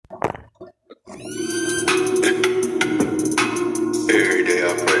Every day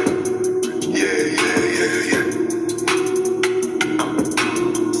I pray. Yeah.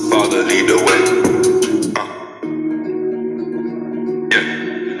 Father, lead the way. Yeah.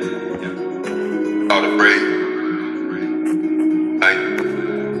 All the praise.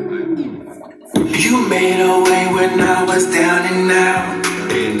 You made a way when I was down and out,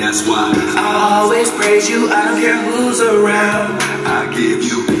 and that's why I always praise you. I don't care who's around. I give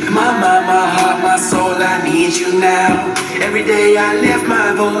you my mind, my heart, my soul. I need you now. Every day I lift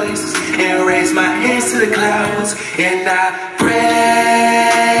my voice and raise my hands to the clouds, and I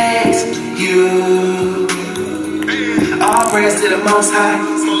praise you. All praise to the Most High.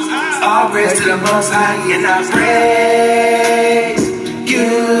 All praise to the Most High, and I praise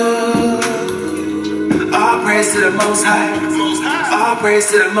you. All praise to the Most High. All praise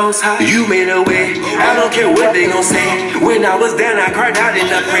to the Most High. You made a way. I don't care what they gon' say. When I was down, I cried out and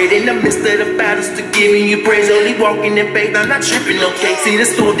I prayed in the midst of the battles to giving you praise. Only walking in faith, I'm not tripping, okay? See, the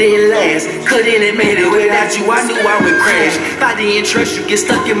storm didn't last. Couldn't have made it without you. I knew I would crash. If I didn't trust you, get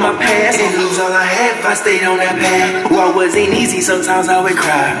stuck in my past and lose all I had if I stayed on that path. What wasn't easy, sometimes I would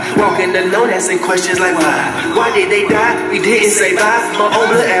cry. Walking alone, asking questions like why? Why did they die? We didn't say bye. My own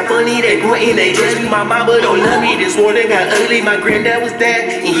blood act funny, they pointing, they judge me. My mama don't love me. This war got ugly. My granddad was dead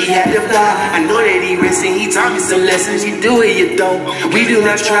and he had to fly. I know that he resting. He taught me some lessons. You do it, you don't. We do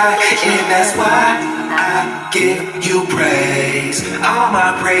not try, and that's why I give you praise. All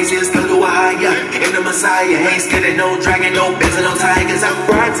my praises go to higher. And the Messiah ain't scared of no dragon, no bears, and no tigers. I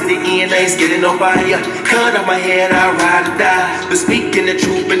ride to the end, I ain't scared of no fire. Cut off my head, I ride or die. But speaking the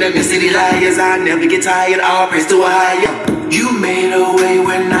truth in the midst of these liars, I never get tired. All praise to a higher. You made a way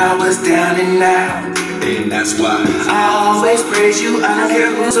when I was down and out, and that's why I always praise you. I don't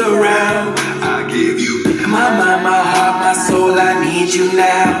care who's around. I give you my mind, my heart, my soul. I need you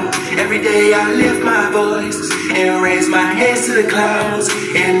now. Every day I lift my voice and raise my hands to the clouds,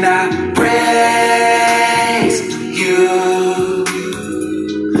 and I praise you.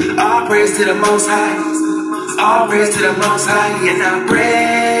 All praise to the Most High. All praise to the Most High, and I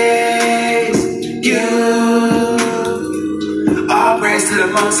praise you. All praise to the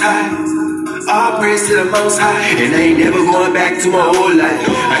Most High. All praise to the Most High. And I ain't never going back to my old life.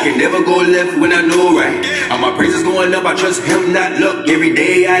 I can never go left when I know right. All my praises going up, I trust him not luck. Every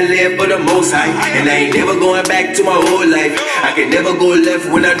day I live for the Most High. And I ain't never going back to my old life. I can never go left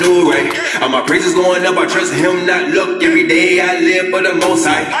when I know right. All my praises going up, I trust him not luck. Every day I live for the Most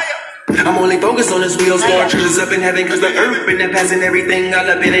High. I'm only focused on this wheel, store treasures up in heaven, cause the earth and the past and everything all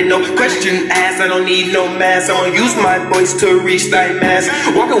up in it. No question asked, I don't need no mask. I'm gonna use my voice to reach thy mass.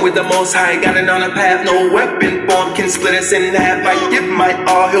 Walking with the Most High, got it on a path. No weapon form can split us in half. I give my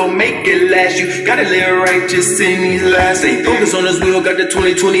all, he'll make it last. You gotta live righteous in these last. Stay focused on this wheel, got the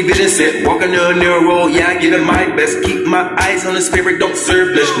 20/20 vision set. Walking the narrow road, yeah, I give it my best. Keep my eyes on the spirit, don't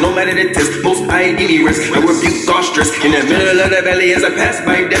serve flesh. No matter the test, Most High give me rest. I rebuke all stress in the middle of the valley as I pass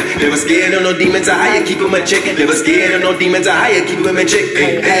by death. Never scared of no demons, I higher, keep them in check. Never scared of no demons, I higher, keep them in check.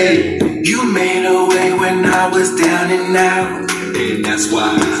 Hey, hey. You made a way when I was down and out, and that's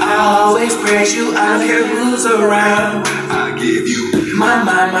why I always praise you. I don't care who's around. I give you my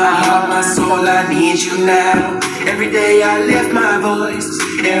mind, my heart, my soul. I need you now. Every day I lift my voice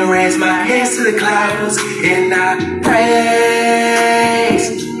and raise my hands to the clouds, and I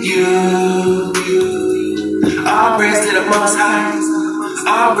praise you. All praise to the Most High.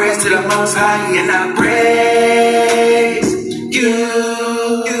 All praise to the Most High, and I praise you.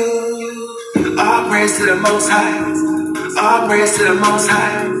 All praise to the Most High. All praise to the Most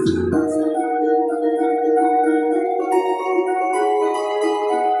High.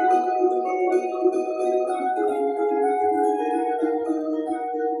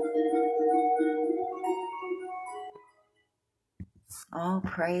 All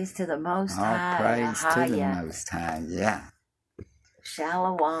praise to the Most High. All praise to the Most High, yeah.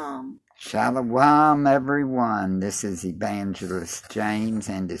 Shalom. Shalom, everyone. This is Evangelist James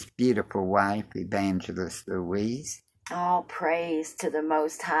and his beautiful wife, Evangelist Louise. All praise to the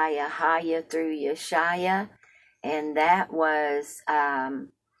Most High, Ahaya through Yeshaya. And that was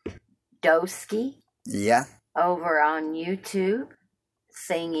Doski. Yeah. Over on YouTube,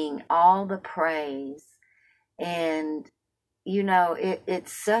 singing All the Praise. And, you know,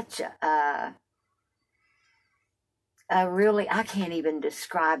 it's such a really, I can't even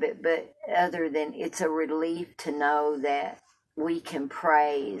describe it, but other than it's a relief to know that we can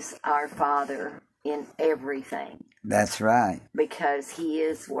praise our Father in everything. That's right. Because he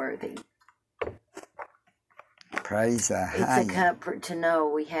is worthy. Praise the High. It's a comfort to know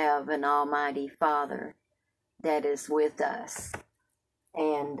we have an Almighty Father that is with us.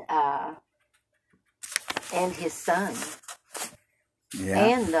 And and His Son Yeah,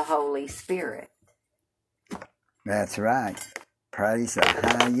 and the Holy Spirit. that's right. Praise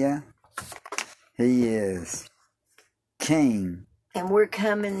Ahia. He is King. And we're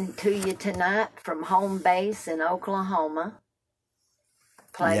coming to you tonight from home base in Oklahoma.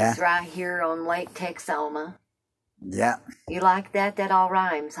 Place right here on Lake Texoma. Yeah. You like that? That all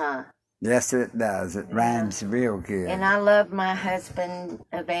rhymes, huh? Yes, it does. It rhymes real good. And I love my husband,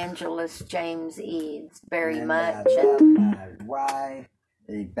 Evangelist James Eads, very much. I love my wife,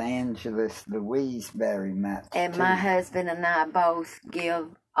 Evangelist Louise, very much. And too. my husband and I both give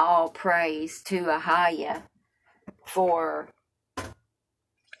all praise to Ahia for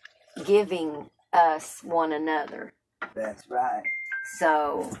giving us one another. That's right.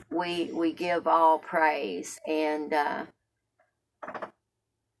 So we give all praise, and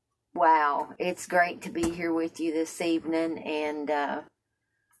wow, it's great to be here with you this evening, and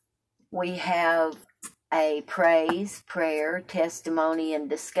we have a praise, prayer, testimony, and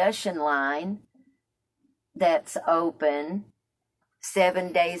discussion line that's open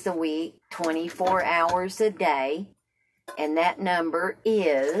 7 days a week, 24 hours a day, and that number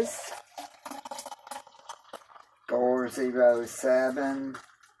is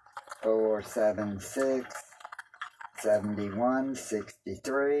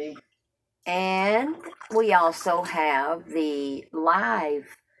 407-476-7163. And we also have the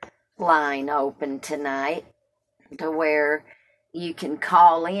live line open tonight to where you can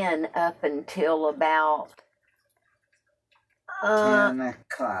call in up until about 10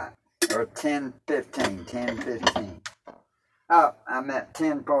 o'clock. Or 10:15. 10:15. Oh, I'm at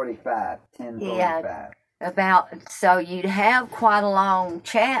 10:45. 10:45. Yeah. So you'd have quite a long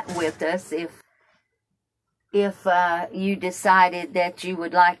chat with us if you decided that you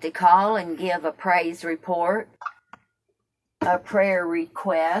would like to call and give a praise report, a prayer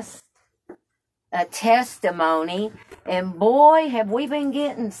request, a testimony. And boy, have we been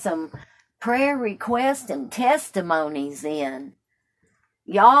getting some prayer requests and testimonies in.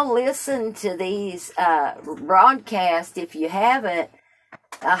 Y'all listen to these broadcasts if you haven't.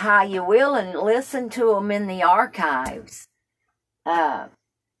 How you will, and listen to them in the archives.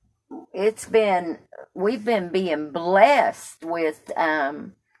 We've been being blessed with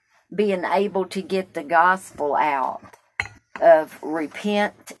being able to get the gospel out of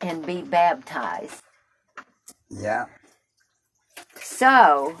repent and be baptized. Yeah.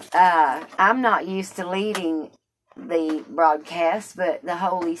 So, I'm not used to leading the broadcast, but the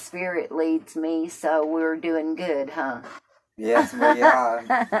Holy Spirit leads me, so we're doing good, huh? Yes, we are.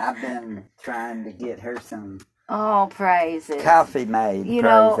 I've been trying to get her some praises. coffee made. You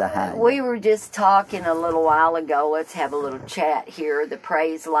praise know, we were just talking a little while ago. Let's have a little chat here. The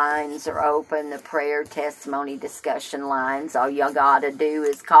praise lines are open. The prayer, testimony, discussion lines. All you got to do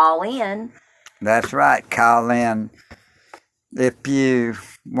is call in. That's right. Call in. If you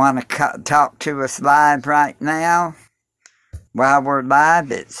want to talk to us live right now, while we're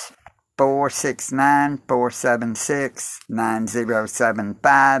live, it's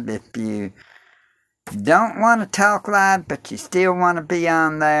 469-476-9075. If you don't want to talk live, but you still want to be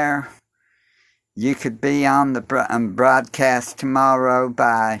on there, you could be on the broadcast tomorrow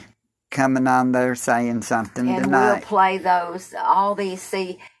by coming on there saying something and tonight. And we'll play those, all these.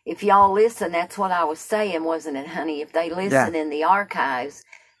 See, if y'all listen, that's what I was saying, wasn't it, honey? If they listen in the archives,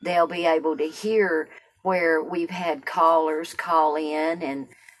 they'll be able to hear where we've had callers call in, and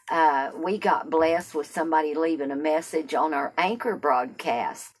we got blessed with somebody leaving a message on our Anchor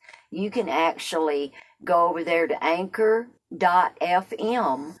broadcast. You can actually go over there to anchor.fm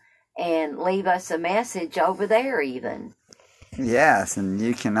and leave us a message over there even. Yes, and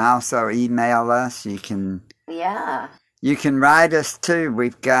you can also email us. You can write us too.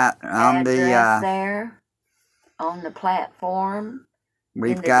 We've got on address there on the platform.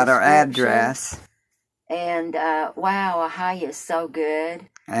 We've got our address. And wow, Ahia is so good.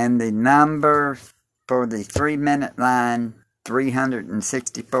 And the number for the 3-minute line,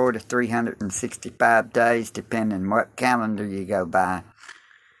 364 to 365 days, depending what calendar you go by.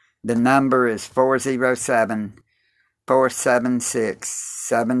 The number is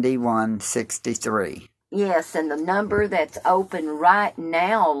 407-476-7163. Yes, and the number that's open right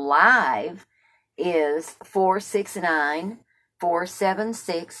now live is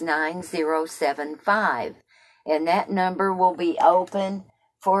 469-476-9075. And that number will be open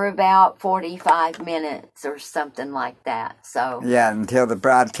for about 45 minutes or something like that. So yeah, until the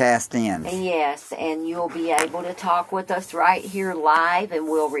broadcast ends. Yes, and you'll be able to talk with us right here live, and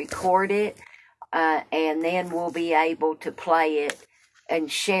we'll record it, and then we'll be able to play it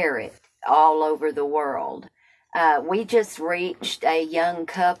and share it all over the world. We just reached a young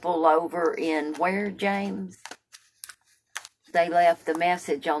couple over in where, James? They left the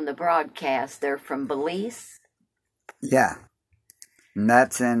message on the broadcast. They're from Belize. Yeah. And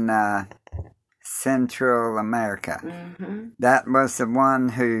that's in Central America. Mm-hmm. That was the one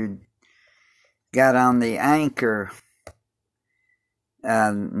who got on the anchor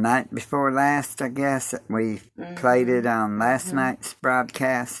night before last, I guess. We played it on last night's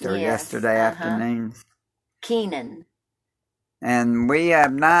broadcast or yesterday afternoon's. Keenan. And we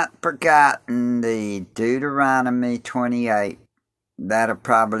have not forgotten the Deuteronomy 28. That'll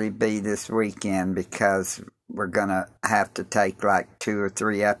probably be this weekend because we're going to have to take like 2 or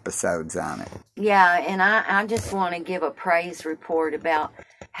 3 episodes on it. Yeah, and I just want to give a praise report about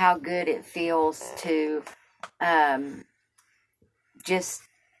how good it feels to just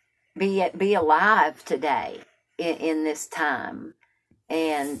be alive today in this time.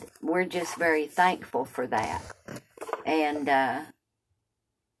 And we're just very thankful for that. And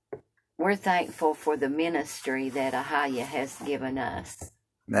we're thankful for the ministry that Ahaya has given us.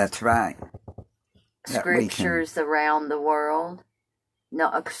 That's right. Scriptures around the world.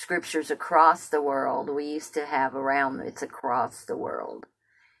 No, scriptures across the world. We used to have it's across the world.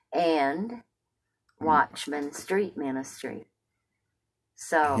 And Watchman Street Ministry.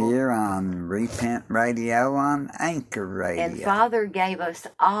 So here on Repent Radio on Anchor Radio. And Father gave us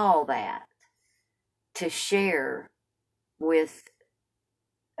all that to share with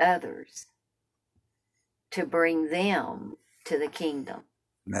others, to bring them to the kingdom.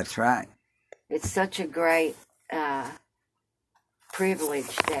 That's right. It's such a great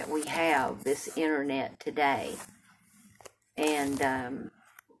privilege that we have this internet today, and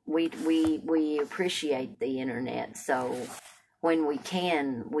we appreciate the internet. So when we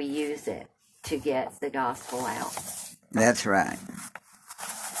can, we use it to get the gospel out. That's right.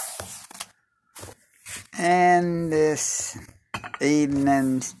 And this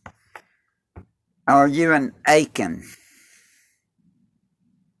evening, are you in Aiken?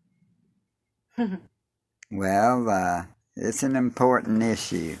 Well, it's an important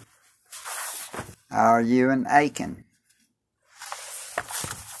issue. Are you in Aiken?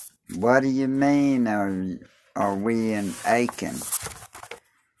 What do you mean, are we in Aiken?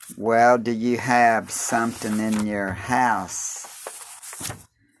 Well, do you have something in your house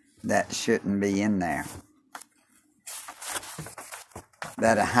that shouldn't be in there?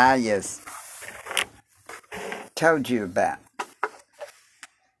 That Ahaya's told you about?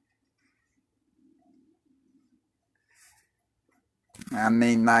 I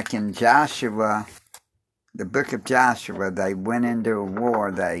mean, like in Joshua, the book of Joshua, they went into a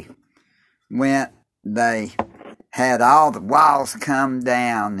war. They had all the walls come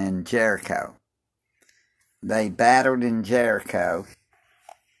down in Jericho. They battled in Jericho,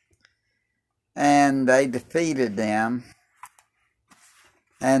 and they defeated them.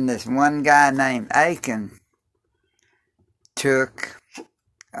 And this one guy named Achan took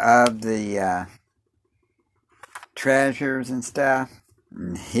of the treasures and stuff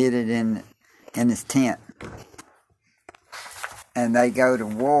and hid it in his tent. And they go to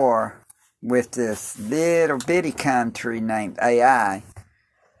war with this little bitty country named Ai,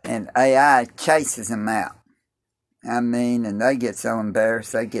 and Ai chases them out. I mean, and they get so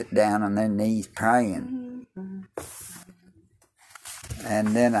embarrassed they get down on their knees praying.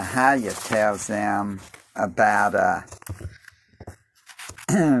 And then Ahaya tells them about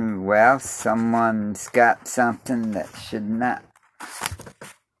well, someone's got something that should not.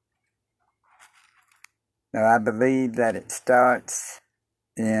 So I believe that it starts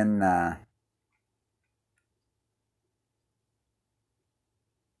in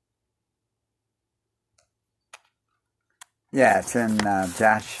it's in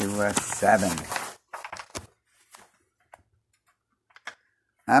Joshua 7.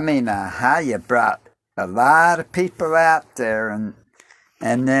 I mean, Ahaya brought a lot of people out there, and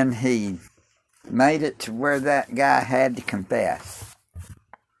then he made it to where that guy had to confess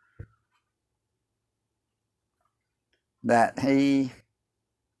that he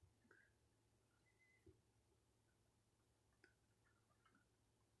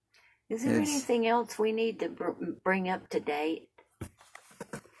Is there anything else we need to bring up to date?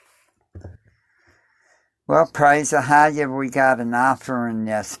 Well, praise Ahaya, we got an offering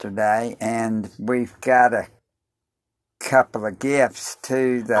yesterday, and we've got a couple of gifts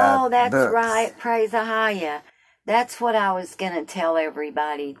to the that's books. right. Praise Ahaya. That's what I was going to tell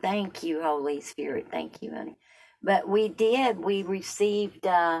everybody. Thank you, Holy Spirit. Thank you, honey. But we received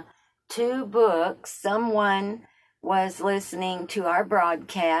 2 books. Someone was listening to our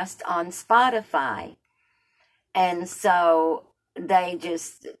broadcast on Spotify. And so they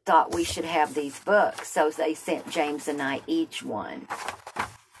just thought we should have these books, so they sent James and I each one.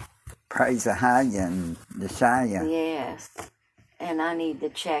 Praise Ahia and Yeshaya. Yes. And I need to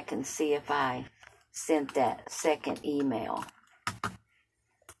check and see if I sent that second email.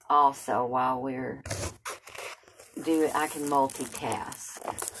 Also, while we're doing, I can multitask.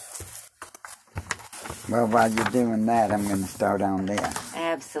 Well, while you're doing that, I'm going to start on this.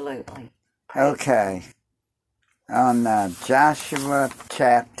 Absolutely. Okay. On Joshua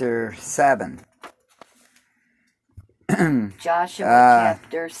chapter 7. Joshua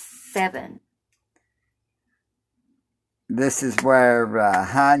chapter 7. This is where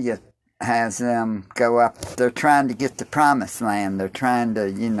Ahia has them go up. They're trying to get the promised land. They're trying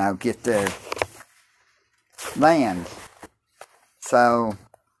to, get their land. So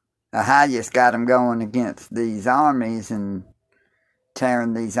Ahia's got them going against these armies and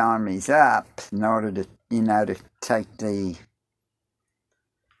tearing these armies up in order to, to take the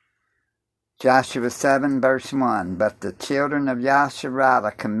Joshua 7 verse 1. But the children of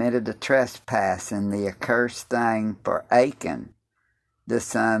Yasharallah committed a trespass in the accursed thing, for Achan, the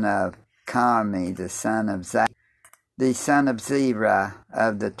son of Carmi, the son of the son of Zerah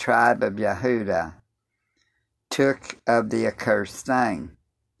of the tribe of Yehudah, took of the accursed thing.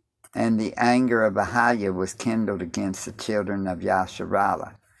 And the anger of Ahia was kindled against the children of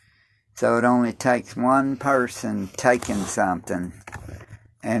Yasharallah. So it only takes one person taking something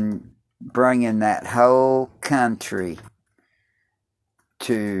and bringing that whole country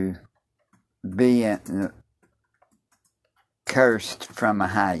to be cursed from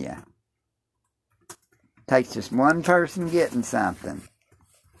Ahia. Takes just one person getting something.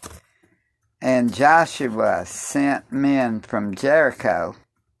 And Joshua sent men from Jericho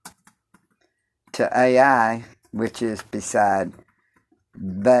to Ai, which is beside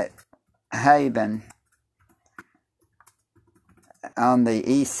Haven, on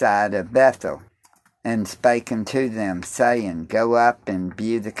the east side of Bethel, and spake unto them, saying, Go up and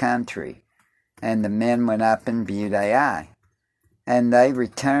view the country. And the men went up and viewed Ai. And they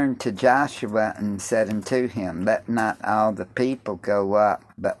returned to Joshua and said unto him, Let not all the people go up,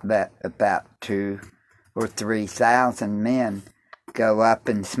 but let about 2,000 or 3,000 men go up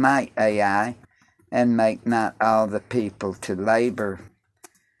and smite Ai, and make not all the people to labor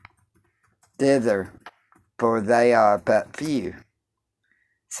thither, for they are but few.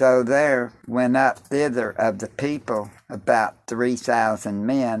 So there went up thither of the people about 3,000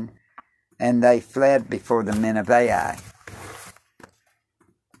 men, and they fled before the men of Ai.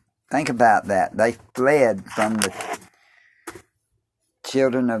 Think about that. They fled from the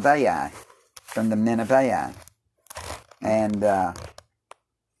children of Ai, from the men of Ai. And the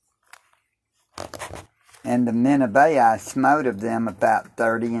men of Ai smote of them about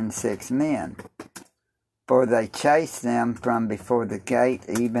 36 men. For they chased them from before the gate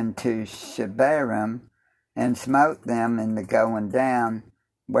even to Shebarim, and smote them in the going down,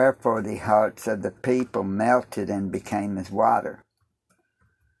 wherefore the hearts of the people melted and became as water.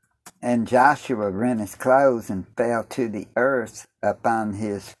 And Joshua rent his clothes and fell to the earth upon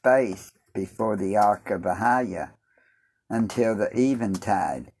his face before the ark of Ahia until the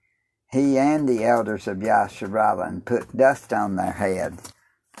eventide, he and the elders of Yasharallah, and put dust on their heads.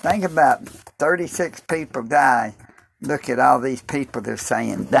 Think about 36 people die. Look at all these people they're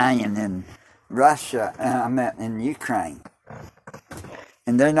saying dying in Russia, in Ukraine.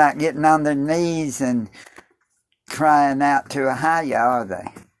 And they're not getting on their knees and crying out to Ahia, are they?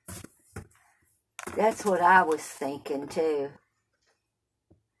 That's what I was thinking too.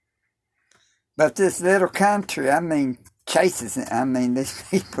 But this little country, chases them. These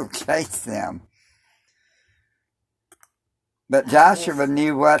people chase them. But Joshua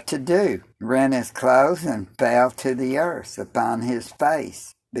knew what to do, rent his clothes and fell to the earth upon his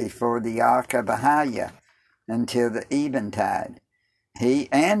face before the ark of Ahia until the eventide, he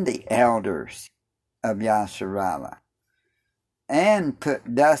and the elders of Yasharallah, and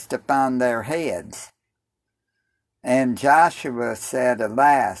put dust upon their heads. And Joshua said,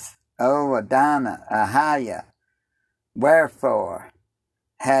 Alas, O Adonai, Ahia, wherefore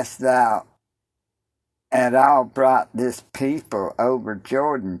hast thou at all brought this people over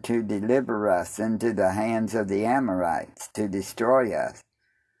Jordan to deliver us into the hands of the Amorites, to destroy us?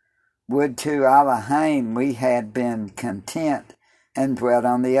 Would to Elohim we had been content and dwelt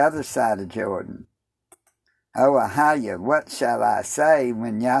on the other side of Jordan. O Ahia, what shall I say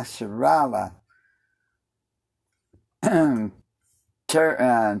when Yasharallah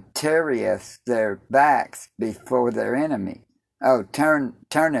turneth their backs before their enemy?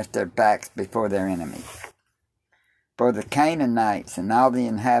 Turneth their backs before their enemy. For the Canaanites and all the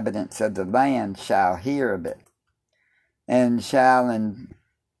inhabitants of the land shall hear of it, and shall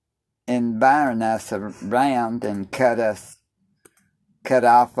environ us around, and cut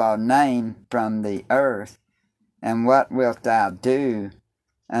off our name from the earth. And what wilt thou do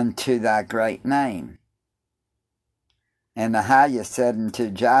unto thy great name? And Ahiah said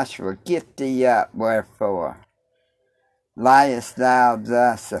unto Joshua, Get thee up, wherefore liest thou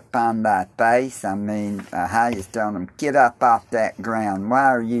thus upon thy face? Ahiah's telling him, get up off that ground. Why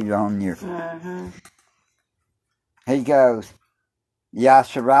are you on your... He goes,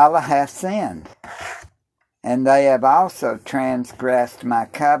 Yasharallah hath sinned, and they have also transgressed my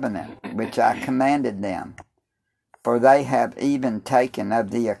covenant, which I commanded them. For they have even taken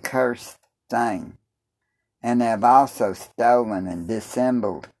of the accursed thing, and have also stolen and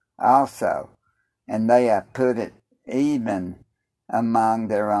dissembled also, and they have put it even among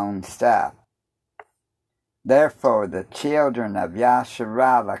their own stuff. Therefore the children of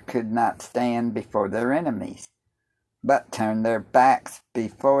Yasharallah could not stand before their enemies, but turned their backs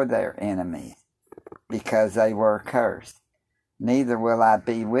before their enemies, because they were cursed. Neither will I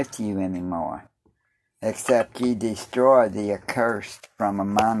be with you any more, except ye destroy the accursed from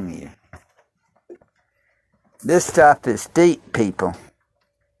among you. This stuff is deep, people.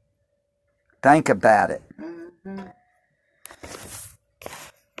 Think about it.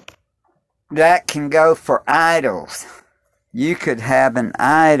 That can go for idols. You could have an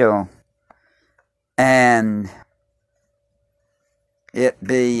idol and it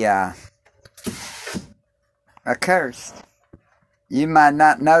be accursed. You might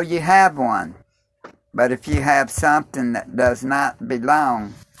not know you have one, but if you have something that does not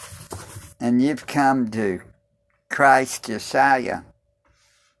belong, and you've come to Christ Yeshua,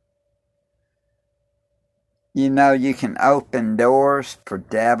 you know you can open doors for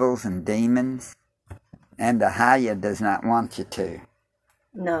devils and demons, and Ahiah does not want you to.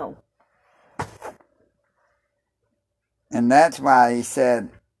 No. And that's why he said,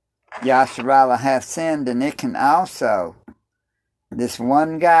 Yasharallah hath sinned, and it can also, this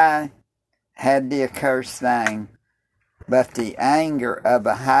one guy had the accursed thing, but the anger of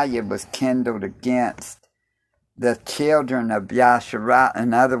Ahiah was kindled against the children of Yasharallah,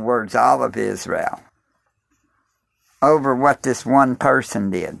 in other words, all of Israel, over what this one person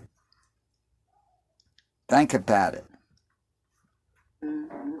did. Think about it.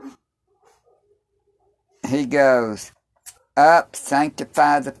 He goes, Up,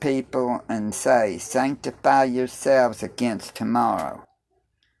 sanctify the people, and say, Sanctify yourselves against tomorrow.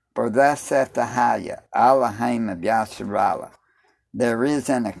 For thus saith Ahiah, Elohim of Yasharallah, there is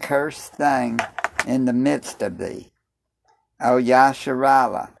an accursed thing in the midst of thee. O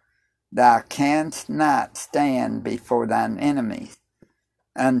Yasharallah, thou canst not stand before thine enemies,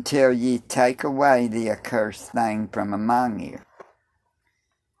 until ye take away the accursed thing from among you.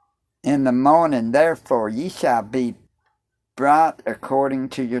 In the morning, therefore, ye shall be brought according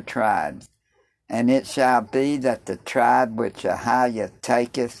to your tribes, and it shall be that the tribe which Ahiah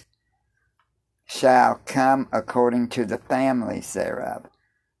taketh shall come according to the families thereof,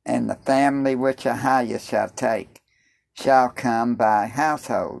 and the family which Ahiah shall take shall come by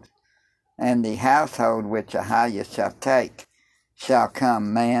households, and the household which Ahiah shall take shall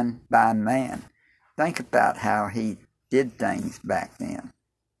come man by man. Think about how he did things back then.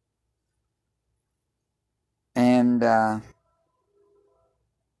 And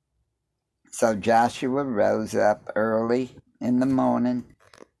so Joshua rose up early in the morning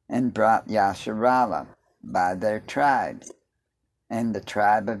and brought Yasharallah by their tribes. And the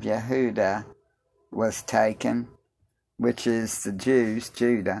tribe of Yehudah was taken, which is the Jews,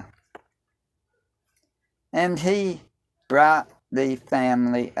 Judah. And he brought the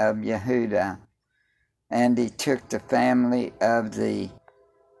family of Yehudah, and he took the family of the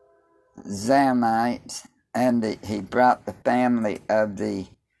Zamites, and he brought the family of the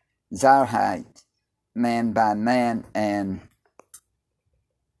Zarhites, man by man, and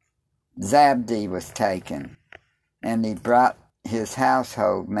Zabdi was taken, and he brought his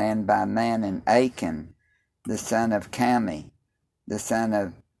household man by man, and Achan, the son of Cami, the son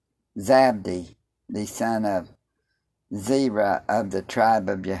of Zabdi, the son of Zerah of the tribe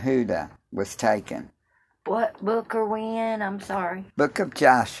of Yehudah, was taken. What book are we in? I'm sorry. Book of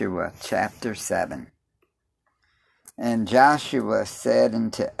Joshua, chapter 7. And Joshua said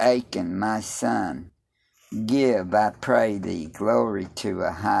unto Achan, my son, Give, I pray thee, glory to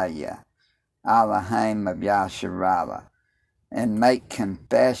Ahiah, Elohim of Yasharallah, and make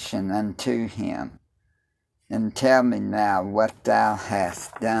confession unto him, and tell me now what thou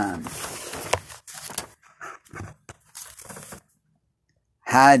hast done.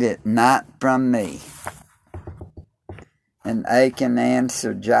 Hide it not from me. And Achan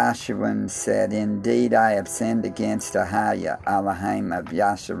answered Joshua and said, Indeed, I have sinned against Ahiah, Elohim of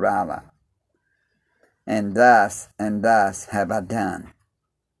Yasharallah, and thus have I done.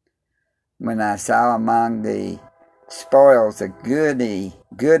 When I saw among the spoils a goodly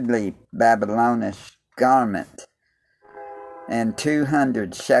Babylonish garment, and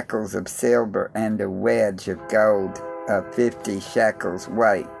 200 shekels of silver, and a wedge of gold of 50 shekels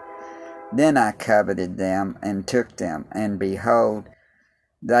weight, then I coveted them and took them, and behold,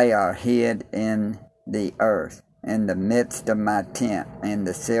 they are hid in the earth, in the midst of my tent, and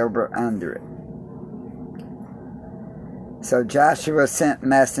the silver under it. So Joshua sent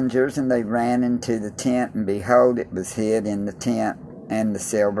messengers, and they ran into the tent, and behold, it was hid in the tent, and the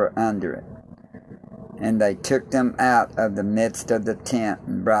silver under it. And they took them out of the midst of the tent,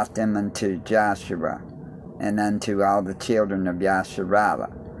 and brought them unto Joshua, and unto all the children of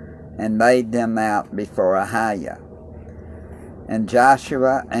Yasharallah, and laid them out before Ahiah. And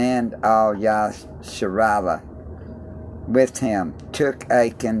Joshua and all Yasharallah with him took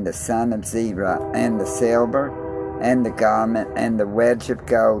Achan the son of Zerah, and the silver, and the garment, and the wedge of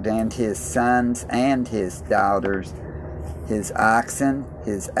gold, and his sons and his daughters, his oxen,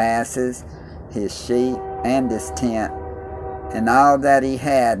 his asses, his sheep, and his tent, and all that he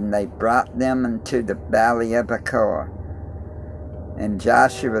had, and they brought them into the valley of Achor. And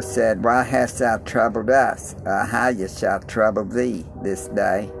Joshua said, Why hast thou troubled us? Ahiah shall trouble thee this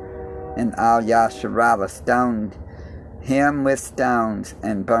day. And all Yasharallah stoned him with stones,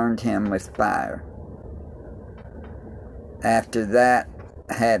 and burned him with fire. After that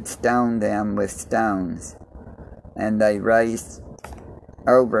had stoned them with stones, and they raised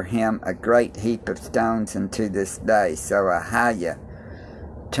over him a great heap of stones unto this day. So Ahiah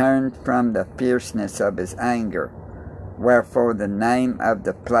turned from the fierceness of his anger, wherefore the name of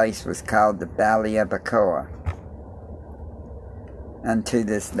the place was called the Valley of Achor unto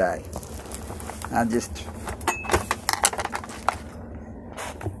this day.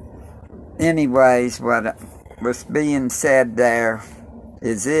 Anyways, what was being said there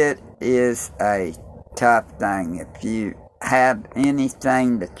is it is a tough thing. If you have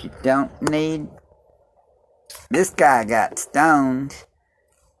anything that you don't need, this guy got stoned.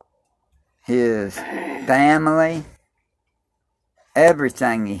 His family,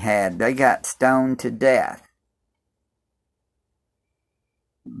 everything he had, they got stoned to death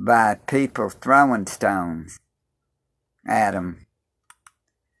by people throwing stones at him.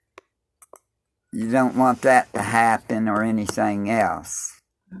 You don't want that to happen or anything else.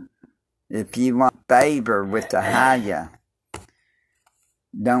 If you want favor with Ahiah,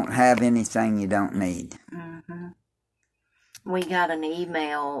 don't have anything you don't need. Mm-hmm. We got an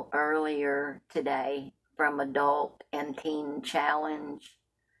email earlier today from Adult and Teen Challenge,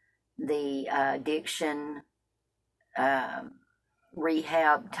 the addiction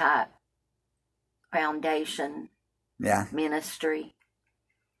rehab type foundation ministry.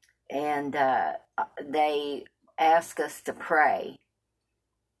 And they ask us to pray.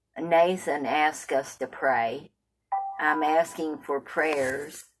 Nathan asked us to pray. I'm asking for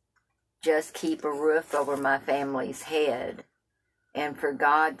prayers. Just keep a roof over my family's head, and for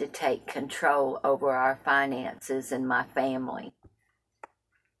God to take control over our finances and my family.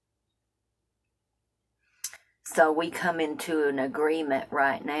 So we come into an agreement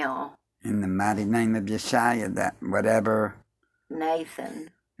right now. In the mighty name of Yeshua, that whatever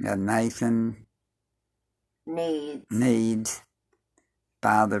Nathan needs,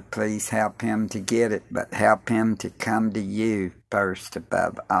 Father, please help him to get it, but help him to come to you first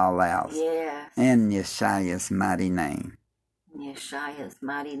above all else. Yes. In Yeshua's mighty name. Yeshua's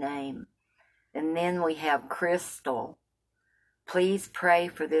mighty name. And then we have Crystal. Please pray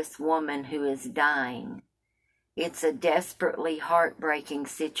for this woman who is dying. It's a desperately heartbreaking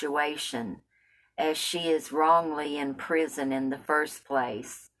situation, as she is wrongly in prison in the first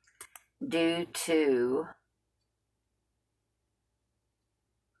place due to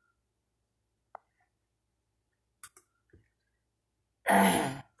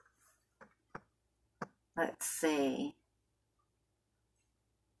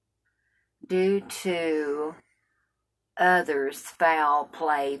due to others' foul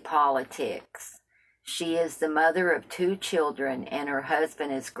play politics. She is the mother of 2 children, and her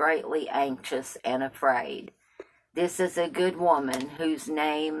husband is greatly anxious and afraid. This is a good woman whose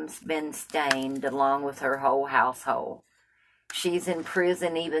name's been stained along with her whole household. She's in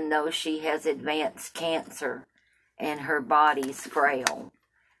prison even though she has advanced cancer and her body's frail.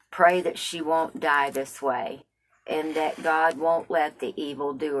 Pray that she won't die this way, and that God won't let the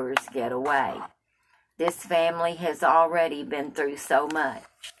evildoers get away. This family has already been through so much.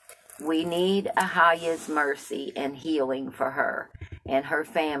 We need Ahaya's mercy and healing for her and her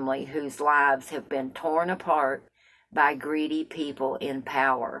family whose lives have been torn apart by greedy people in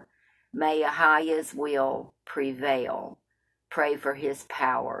power. May Ahaya's will prevail. Pray for his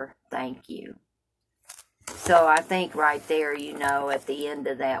power. Thank you. So I think right there, at the end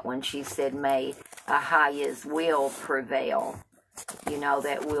of that, when she said, may Ahaya's will prevail,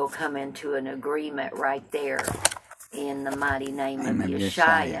 that we'll come into an agreement right there in the mighty name of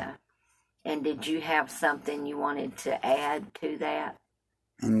Yeshua. And did you have something you wanted to add to that?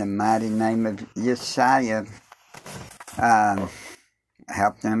 In the mighty name of Yeshua,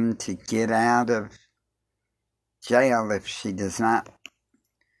 help them to get out of jail if she does not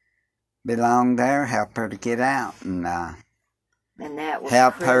belong there. Help her to get out, and that was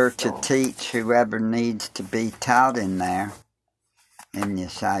help Crystal. her to teach whoever needs to be taught in there. In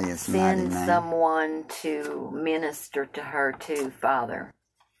Yeshua's mighty name. Send someone to minister to her too, Father.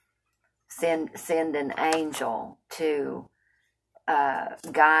 Send an angel to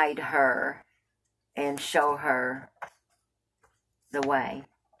guide her and show her the way.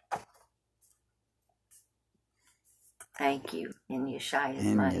 Thank you, in Yeshua's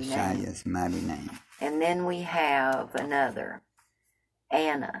mighty name. In Yeshua's mighty name. And then we have another,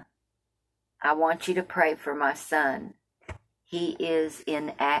 Anna. I want you to pray for my son. He is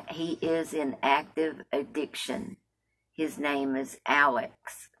in active addiction. His name is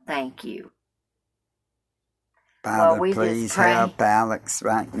Alex. Thank you. Father, please help Alex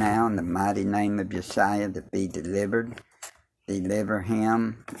right now in the mighty name of Yeshua to be delivered. Deliver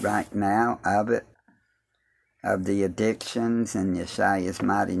him right now of the addictions in Yeshua's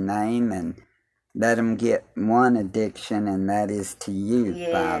mighty name, and let him get one addiction, and that is to you,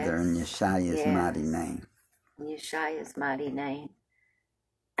 yes. Father, in Yeshua's mighty name. In Yeshua's mighty name.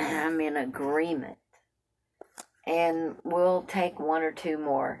 I'm in agreement. And we'll take one or two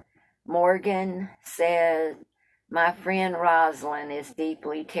more. Morgan said, my friend Rosalind is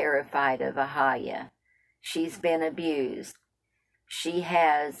deeply terrified of Ahaya. She's been abused. She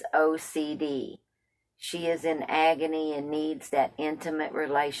has OCD. She is in agony and needs that intimate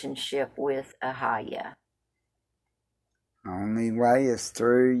relationship with Ahaya. Only way is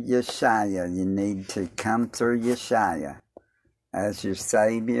through Yeshua. You need to come through Yeshua as your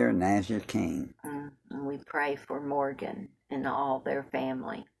Savior and as your King. And we pray for Morgan and all their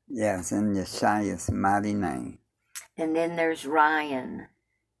family. Yes, in Yeshua's mighty name. And then there's Ryan,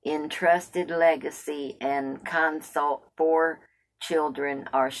 Entrusted Legacy and Consult for Children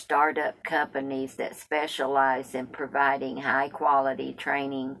are startup companies that specialize in providing high-quality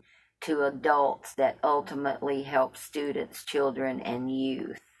training to adults that ultimately help students, children, and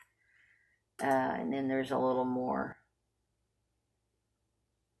youth. And then there's a little more.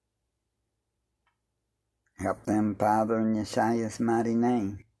 Help them, Father, in Yeshua's mighty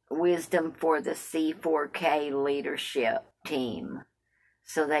name. Wisdom for the C4K leadership team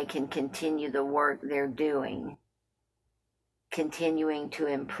so they can continue the work they're doing, continuing to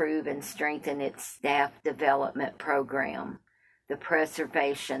improve and strengthen its staff development program, the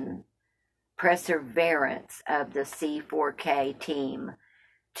perseverance of the C4K team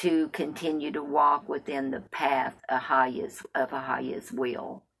to continue to walk within the path of Ahaya's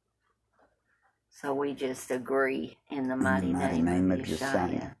will. So we just agree in the mighty name of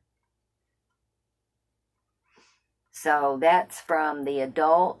Yeshua. So that's from the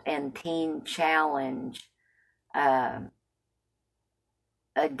Adult and Teen Challenge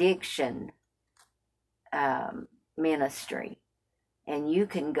Addiction Ministry. And you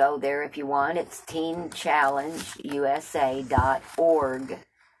can go there if you want. It's teenchallengeusa.org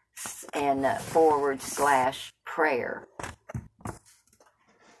and /prayer.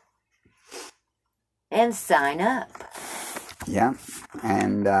 And sign up. Yeah.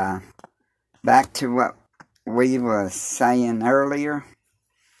 And back to what we were saying earlier.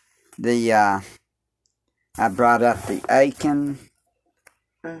 I brought up the Achan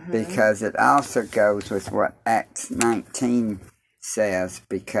because it also goes with what Acts 19 says,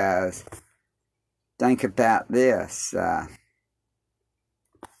 because think about this.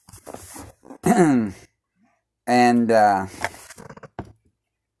 And and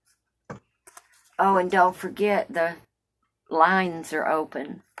don't forget the lines are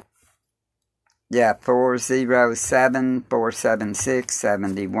open. Yeah,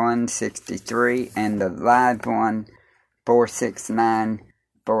 407-476-7163, and the live one,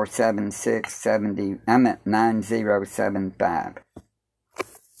 469-476-9075.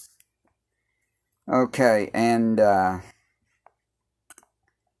 Okay, and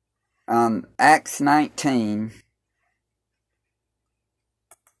Acts 19,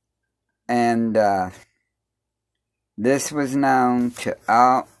 and this was known to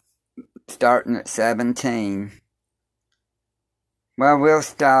all starting at 17. Well, we'll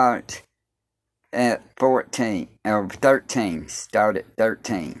start at 14, or 13. Start at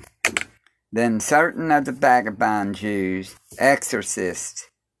 13. Then certain of the vagabond Jews, exorcists,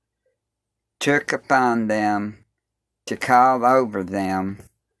 took upon them to call over them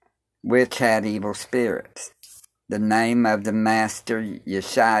which had evil spirits the name of the Master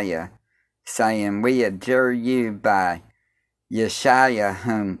Yeshua, saying, We adjure you by Yeshua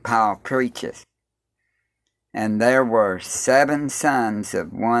whom Paul preacheth. And there were 7 sons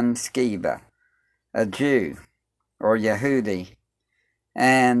of one Sceva, a Jew, or Yehudi,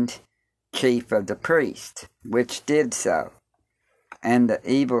 and chief of the priests, which did so. And the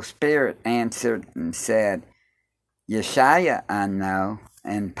evil spirit answered and said, Yeshua I know,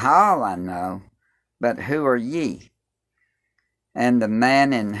 and Paul I know, but who are ye? And the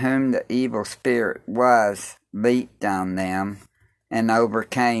man in whom the evil spirit was leaped on them, and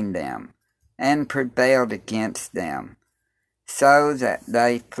overcame them, and prevailed against them, so that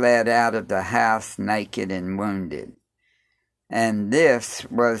they fled out of the house naked and wounded. And this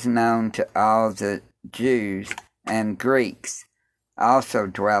was known to all the Jews and Greeks, also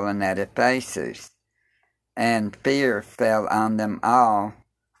dwelling at Ephesus. And fear fell on them all,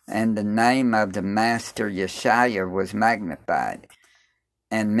 and the name of the Master Yeshua was magnified.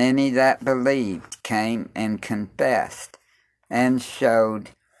 And many that believed came and confessed, and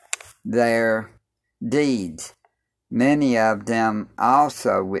showed their deeds. Many of them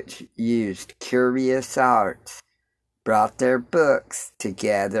also which used curious arts brought their books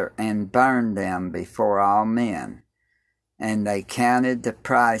together and burned them before all men. And they counted the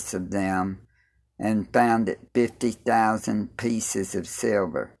price of them, and found it 50,000 pieces of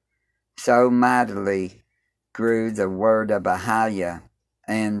silver. So mightily grew the word of Ahiah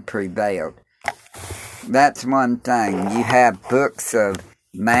and prevailed. That's one thing. You have books of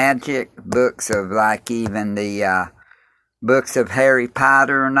magic, books of like even the books of Harry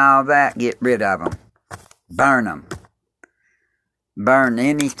Potter and all that. Get rid of them. Burn them. Burn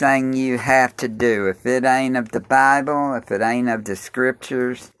anything you have to do. If it ain't of the Bible, if it ain't of the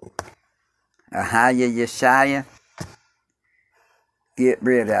scriptures, Ahiah Yeshua, get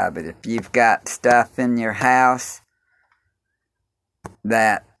rid of it. If you've got stuff in your house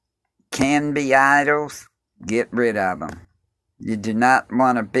that can be idols, get rid of them. You do not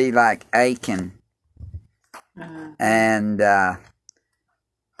want to be like Achan and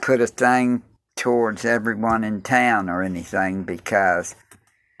put a thing towards everyone in town or anything, because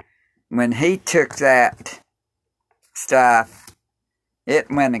when he took that stuff, it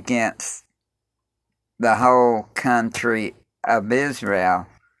went against the whole country of Israel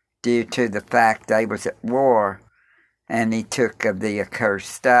due to the fact they was at war, and he took of the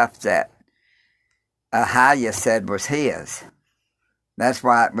accursed stuff that Ahiah said was his. That's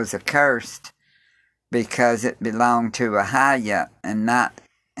why it was accursed, because it belonged to Ahiah and not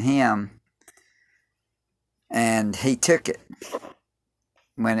him, and he took it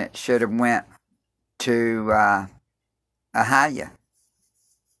when it should have went to Ahiah.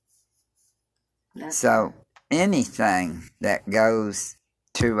 So anything that goes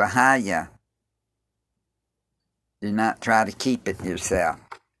to Ahiah, do not try to keep it yourself.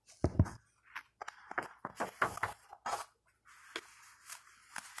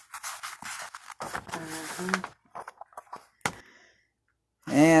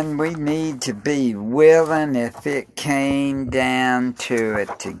 And we need to be willing, if it came down to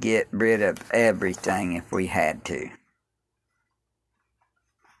it, to get rid of everything if we had to.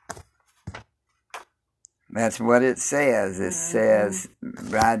 That's what it says. It says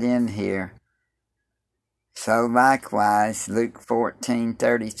right in here. So likewise, Luke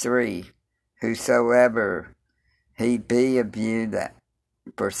 14:33, whosoever he be of you that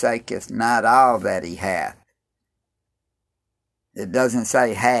forsaketh not all that he hath. It doesn't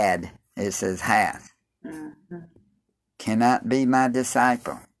say had, it says hath. Cannot be my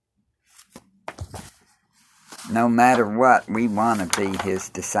disciple. No matter what, we want to be his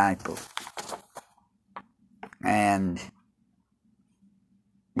disciples. And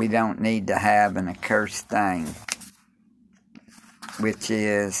we don't need to have an accursed thing, which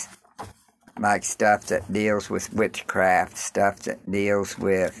is like stuff that deals with witchcraft, stuff that deals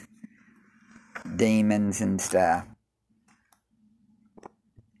with demons and stuff.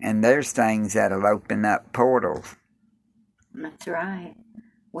 And there's things that'll open up portals. That's right.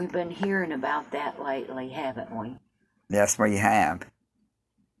 We've been hearing about that lately, haven't we? Yes, we have.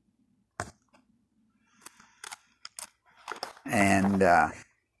 And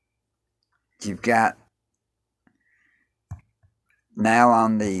you've got, now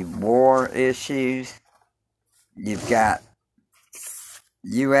on the war issues, you've got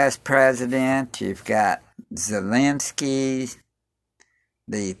U.S. president. You've got Zelensky,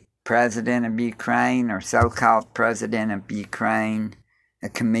 the president of Ukraine, or so-called president of Ukraine, a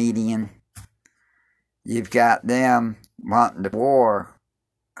comedian. You've got them wanting to war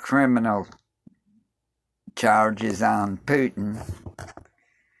criminal charges on Putin.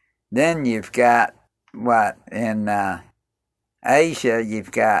 Then you've got, in Asia,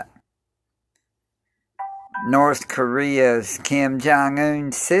 you've got North Korea's Kim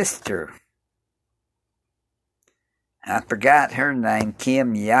Jong-un's sister. I forgot her name,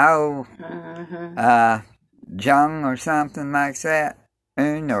 Kim Yo Jong or something like that.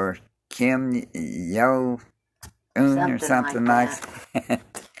 Or Kim Yo or something like that.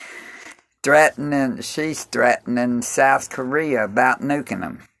 She's threatening South Korea about nuking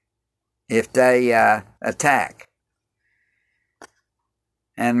them if they attack.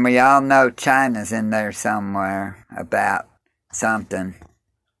 And we all know China's in there somewhere about something.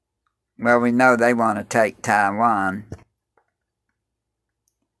 Well, we know they want to take Taiwan.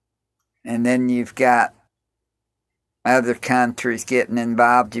 And then you've got other countries getting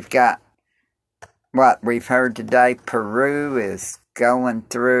involved. You've got what we've heard today. Peru is going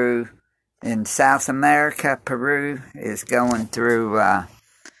through, in South America, Peru is going through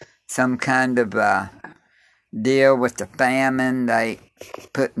some kind of deal with the famine. They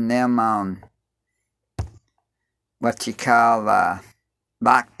putting them on what you call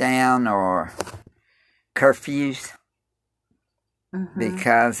lockdown or curfews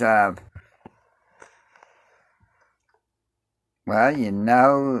because of, well, you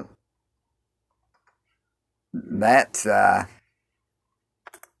know, that's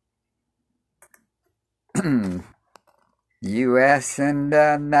U.S. and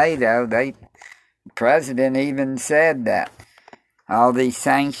NATO. The president even said that all these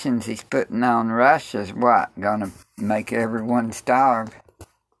sanctions he's putting on Russia's going to make everyone starve.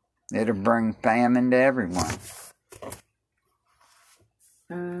 It'll bring famine to everyone.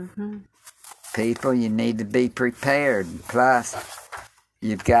 People, you need to be prepared. Plus,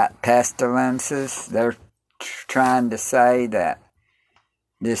 you've got pestilences. They're trying to say that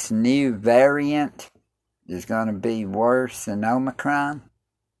this new variant is going to be worse than Omicron.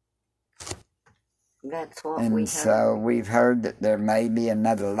 That's what and we heard. So we've heard that there may be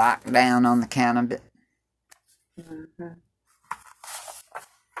another lockdown on account of it.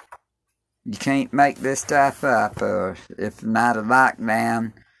 You can't make this stuff up, or if not a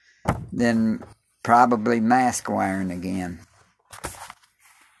lockdown, then probably mask wearing again.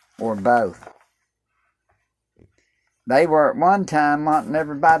 Or both. They were at one time wanting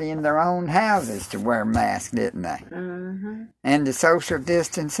everybody in their own houses to wear masks, didn't they? And to social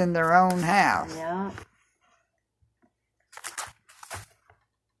distance in their own house. Yeah.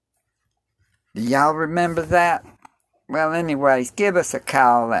 Do y'all remember that? Well, anyways, give us a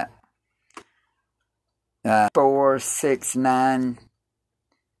call at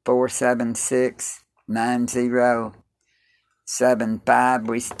 469-476-9075.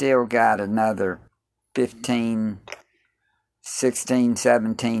 We still got another 15, 16,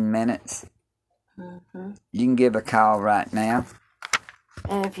 17 minutes. You can give a call right now.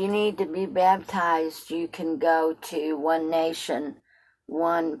 And if you need to be baptized, you can go to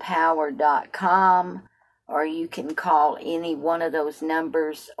onenationonepower.com, or you can call any one of those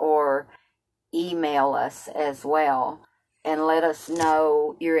numbers or email us as well and let us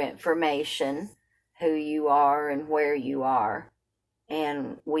know your information, who you are and where you are,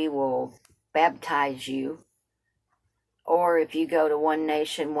 and we will baptize you. Or if you go to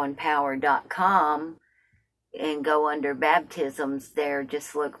onenationonepower.com and go under baptisms there,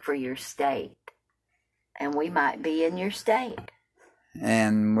 just look for your state, and we might be in your state.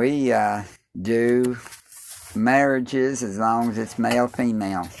 And we do marriages as long as it's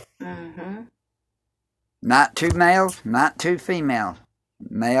male-female. Not two males, not two females.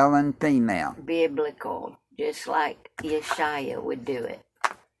 Male and female. Biblical, just like Yeshaya would do it.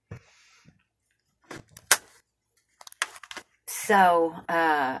 So,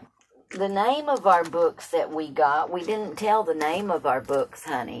 the name of our books that we got, we didn't tell the name of our books,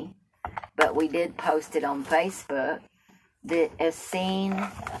 honey, but we did post it on Facebook. The Essene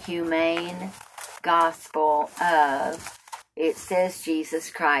Humane Gospel of, it says Jesus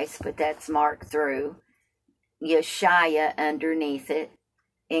Christ, but that's marked through, Yeshaya underneath it,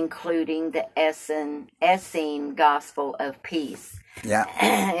 including the Essene Gospel of Peace. Yeah.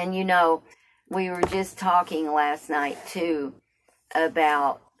 And you know, we were just talking last night too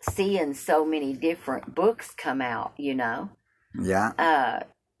about seeing so many different books come out, you know. Yeah.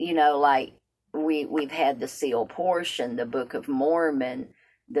 You know, like we've had the Seal Portion, the Book of Mormon,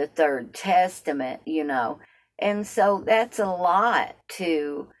 the Third Testament, you know, And so that's a lot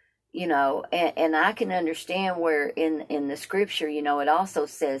to, you know, and I can understand where in the scripture, you know, it also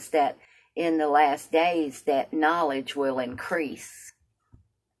says that in the last days that knowledge will increase.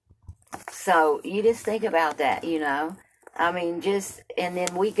 So you just think about that, you know. I mean, and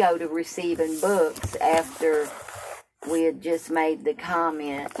then we go to receiving books after we had just made the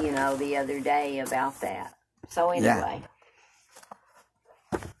comment, you know, the other day about that. So anyway.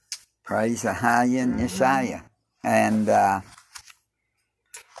 Yeah. Praise Ahaya and Yeshaya. And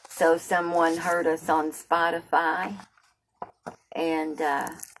so someone heard us on Spotify and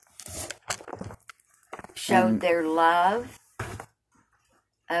showed their love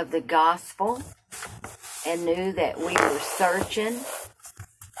of the gospel and knew that we were searching.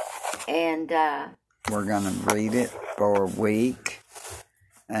 And we're going to read it for a week.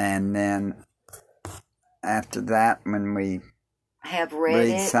 And then after that, when we have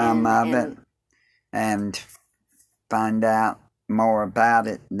read some of it and find out more about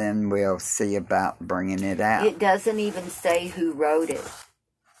it, then we'll see about bringing it out. It doesn't even say who wrote it,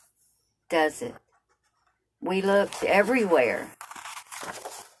 does it? We looked everywhere.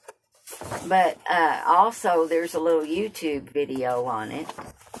 But also there's a little YouTube video on it.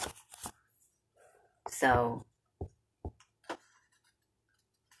 So,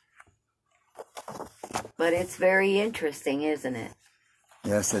 but it's very interesting, isn't it?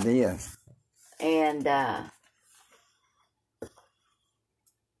 Yes, it is. And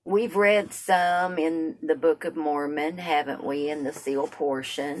we've read some in the Book of Mormon, haven't we, in the seal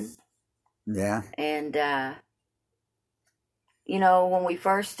portion? Yeah. And, you know, when we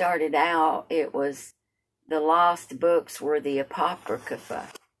first started out, it was the lost books were the Apocrypha,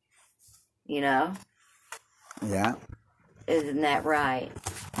 you know? Yeah. Isn't that right?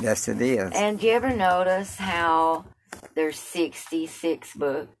 Yes, it is. And do you ever notice how there's 66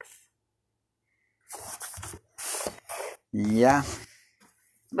 books? Yeah.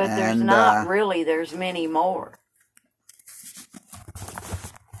 But there's not really, there's many more.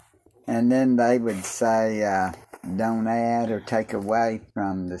 And then they would say, don't add or take away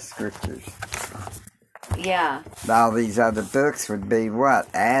from the scriptures. Yeah. All these other books would be what?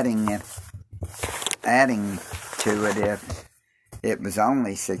 Adding to it if it was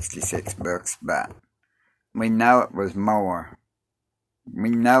only 66 books, but we know it was more. We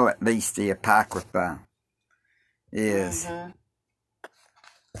know at least the Apocrypha is.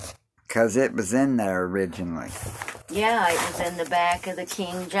 Because it was in there originally. Yeah, it was in the back of the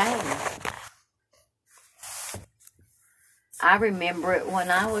King James. I remember it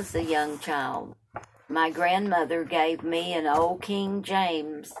when I was a young child. My grandmother gave me an old King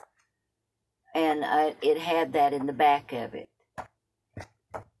James, and it had that in the back of it.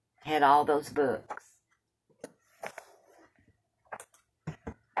 Had all those books.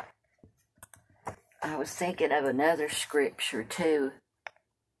 I was thinking of another scripture, too.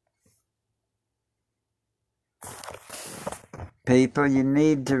 People, you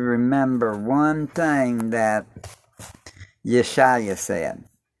need to remember one thing that Yeshaya said.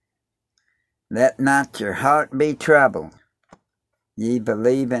 Let not your heart be troubled. Ye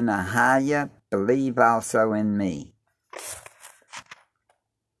believe in Ahaya, believe also in me.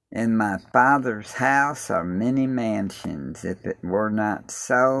 In my Father's house are many mansions. If it were not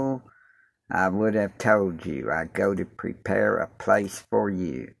so, I would have told you. I go to prepare a place for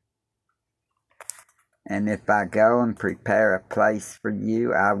you. And if I go and prepare a place for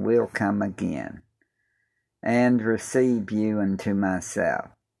you, I will come again and receive you unto myself,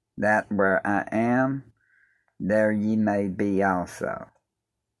 that where I am, there ye may be also.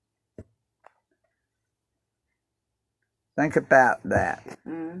 Think about that.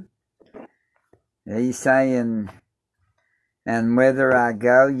 He's saying, and whither I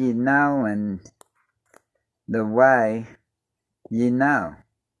go ye know, and the way ye know.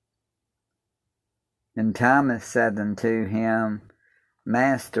 And Thomas said unto him,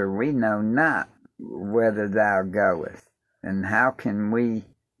 Master, we know not whither thou goest, and how can we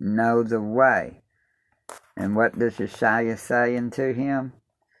know the way? And what does Yeshaya say unto him?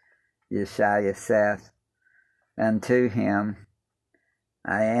 Yeshaya saith unto him,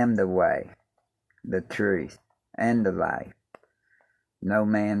 I am the way, the truth, and the life. No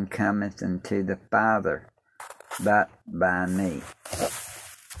man cometh unto the Father but by me.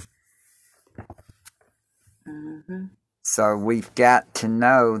 So we've got to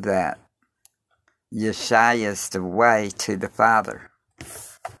know that Yeshaya is the way to the Father.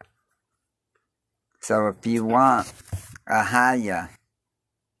 So if you want Ahaya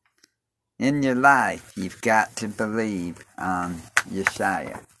in your life, you've got to believe on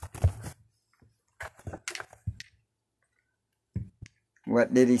Yeshaya.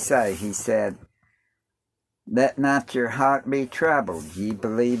 What did he say? He said, Let not your heart be troubled. Ye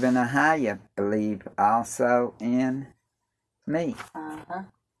believe in Ahiah, believe also in me.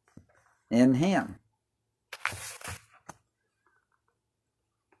 In him.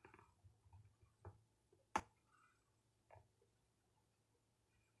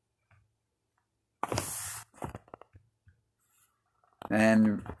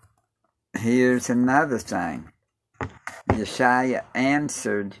 And here's another thing. Yeshua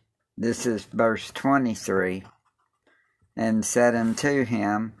answered, this is verse 23, and said unto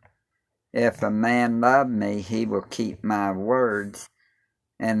him, if a man love me, he will keep my words,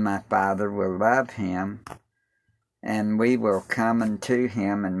 and my Father will love him, and we will come unto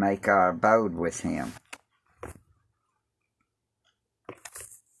him and make our abode with him.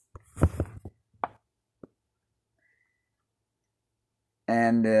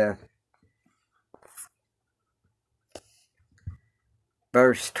 And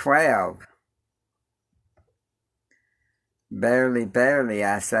verse 12, verily, verily,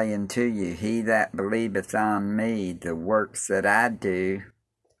 I say unto you, he that believeth on me, the works that I do,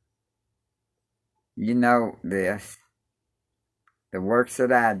 you know this, the works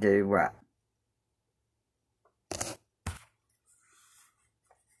that I do, what?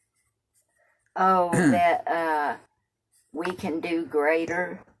 Oh, that we can do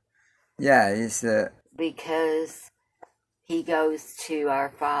greater. Yeah, it's because he goes to our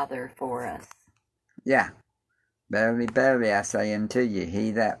Father for us. Yeah. Verily, verily, I say unto you,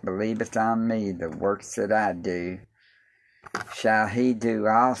 he that believeth on me, the works that I do, shall he do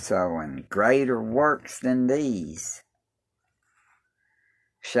also, and greater works than these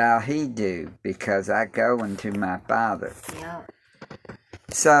shall he do, because I go unto my Father. Yeah.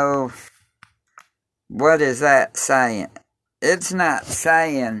 So, what is that saying? It's not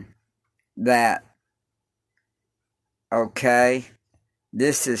saying that, okay,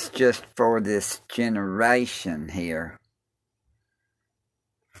 this is just for this generation here.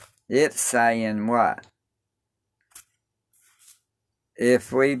 It's saying what?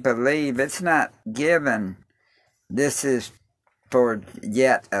 If we believe, it's not given, this is for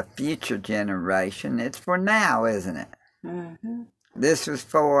yet a future generation. It's for now, isn't it? Mm-hmm. This was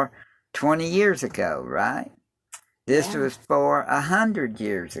for 20 years ago, right? This was for 100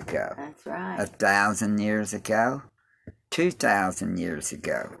 years ago. That's right. 1,000 years ago. 2,000 years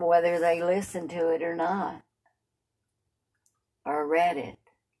ago. Whether they listened to it or not. Or read it.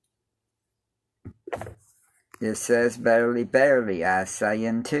 It says, verily, verily, I say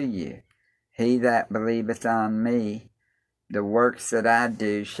unto you, he that believeth on me, the works that I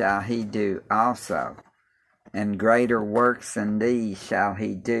do shall he do also, and greater works than these shall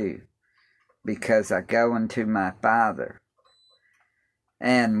he do, because I go unto my Father.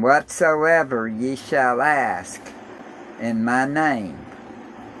 And whatsoever ye shall ask in my name,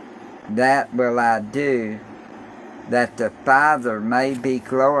 that will I do, that the Father may be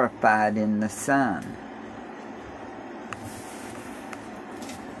glorified in the Son.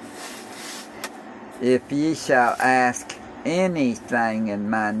 If ye shall ask anything in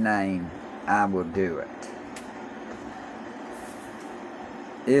my name, I will do it.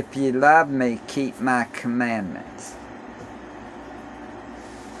 If ye love me, keep my commandments.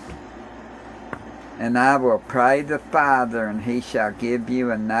 And I will pray the Father, and he shall give you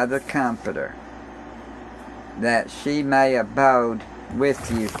another Comforter, that she may abode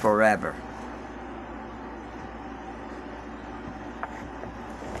with you forever.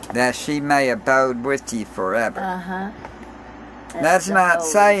 That she may abode with you forever. That's not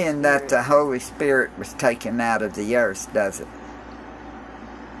saying that the Holy Spirit was taken out of the earth, does it?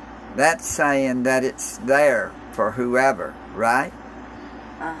 That's saying that it's there for whoever, right?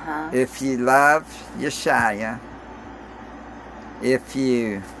 If you love Yeshua, if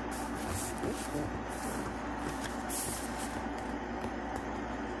you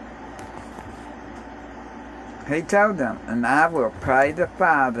he told them, and I will pray the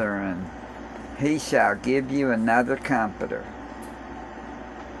Father, and he shall give you another Comforter,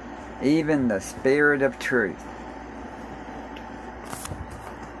 even the Spirit of truth.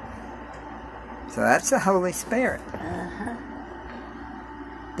 So that's the Holy Spirit.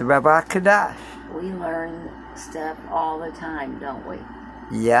 The Ruach HaKodesh. We learn stuff all the time, don't we?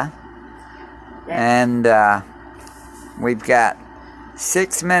 Yeah. And we've got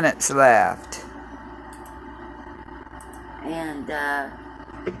 6 minutes left. And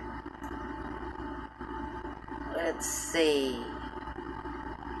let's see.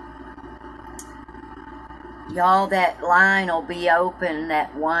 Y'all, that line will be open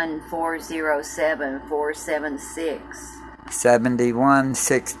at 1-407-476.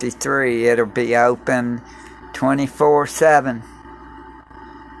 7163. It'll be open 24/7.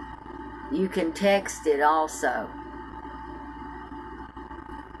 You can text it also.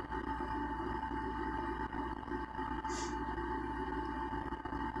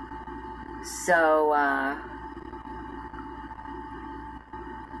 So,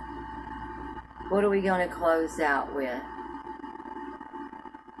 what are we going to close out with?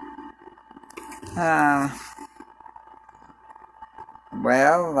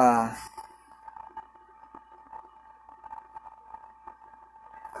 Well,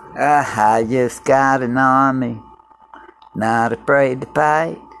 I just got an army, not afraid to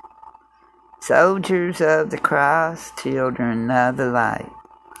fight. Soldiers of the cross, children of the light.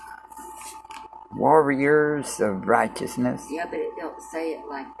 Warriors of righteousness. Yeah, but it don't say it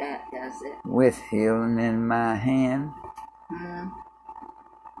like that, does it? With healing in my hand. Hmm.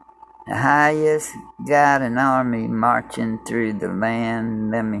 I just got an army marching through the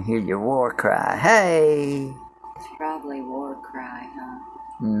land. Let me hear your war cry. Hey! It's probably War Cry, huh?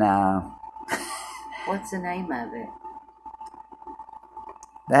 No. What's the name of it?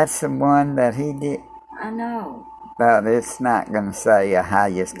 That's the one that he did. I know. But it's not going to say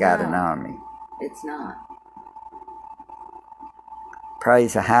I just got an No. army. It's not.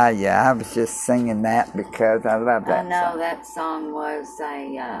 Praise Ahaya. I was just singing that because I love that I know song. that song was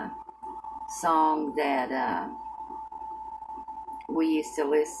a song that we used to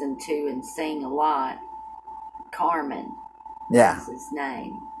listen to and sing a lot. Carmen Yeah, is his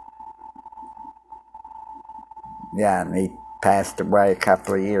name. yeah, and he passed away a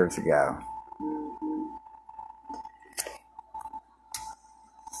couple of years ago. Hmm.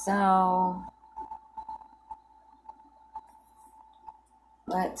 So,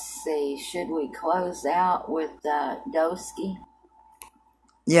 let's see. Should we close out with Doski?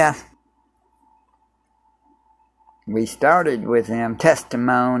 Yeah. We started with him.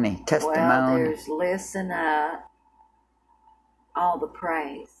 Testimony. Well, there's Listen Up, All the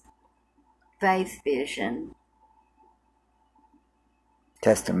Praise, Faith Vision,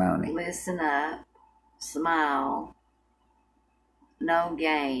 Testimony. Listen Up, Smile, No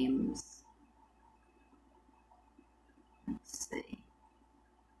Games. Let's see.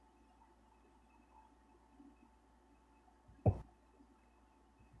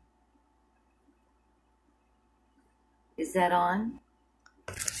 Is that on?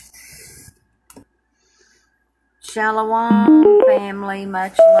 Shalom, family,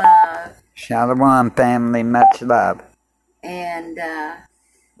 much love. Shalom, family. Much love. And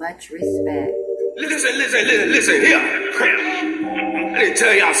much respect. Listen here. Let me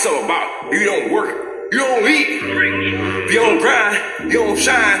tell y'all something about if you don't work, you don't eat. If you don't grind, you don't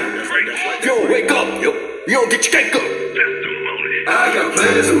shine. If you don't wake up, you don't get your cake up. I got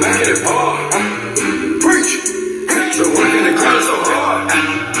plans to make it hard. Preach. Been working and grinding so hard.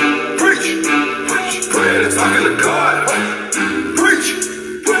 Preach. Praying and talking to God. Preach.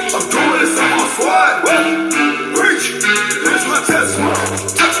 I'm doing this on my squad. Preach. That's my testimony.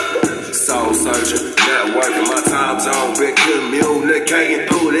 Soul searching, networking, my time zone. Been communicating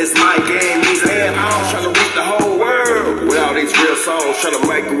through this mic and these headphones. Trying to reach the whole world with all these real songs. Trying to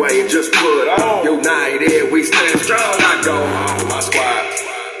make a way and just put on. United, we stand strong. I go home with my squad.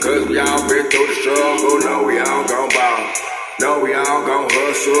 Cause we all been through the struggle. Know we all gon' ball. Know we all gon'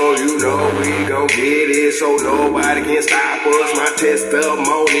 hustle. You know we gon' get it. So nobody can stop us. My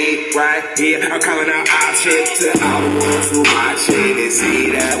testimony right here. I'm calling out our check to all the ones who watching and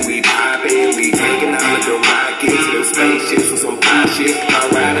see that we poppin'. We taking all of the rockets, them spaceships with some pop shit. I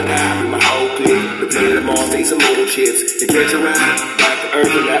ride or die with my whole clique. The play them all, take some little chips. And catch a ride back to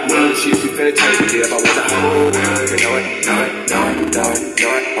earth and that mother shit. We finna take the dip. I want the whole world to know it, know it, know it, know it,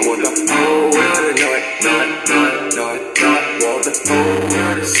 know it. I want the whole world to know it, know it, know it, know it, know it. Want the whole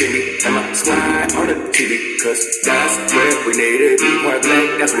world to see me and my squad on the TV. Cause that's where we need it. Point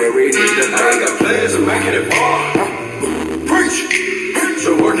blank, that's where we need to be. I got plans of making it hard. Preach.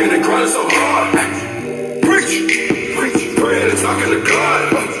 Been working and grinding so hard. Preach. Praying and talking to God.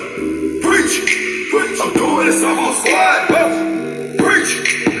 Preach. I'm doing this on my squad. Preach.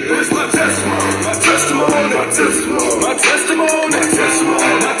 It's my testimony. My testimony. My testimony. My testimony. My testimony.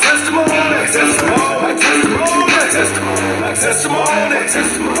 My testimony. My testimony. My testimony. My testimony. My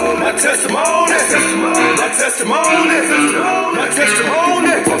testimony. My testimony. My testimony. My testimony. My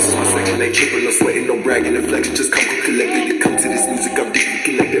testimony. Bosses my second, they tripping, no sweating, no bragging, no flexing. Just come collected. You come to this music, I'm deeply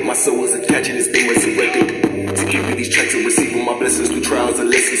connected. My soul is attaching, it's been resurrected. To give me these tracks and receiving my blessings through trials and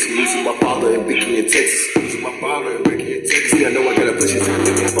lessons. Losing my father and Vicky in Texas. Losing my father and Vicky in Texas. See, I know I gotta push it to the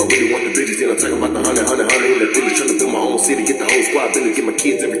limit. If I really want the bitches, then I'm talking about the 100 in the village. Trying to build my own city, get the whole squad, build get my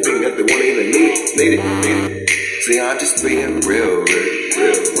kids everything that they want, ain't need it. See, I'm just being real.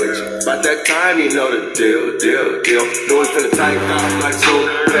 with you. About that time, you know the deal. Know it's finna tighten off like so.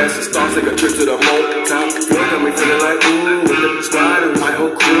 Pass the stars, take a trip to the mountain. Feel got me feeling like ooh, with the squad and my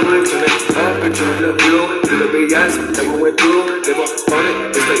whole crew. Turn it up and turn it up, you. Feel the BS, never went through. Never on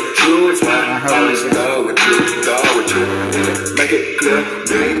it, it's like true. It's why I always go with you. Make it clear,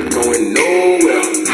 me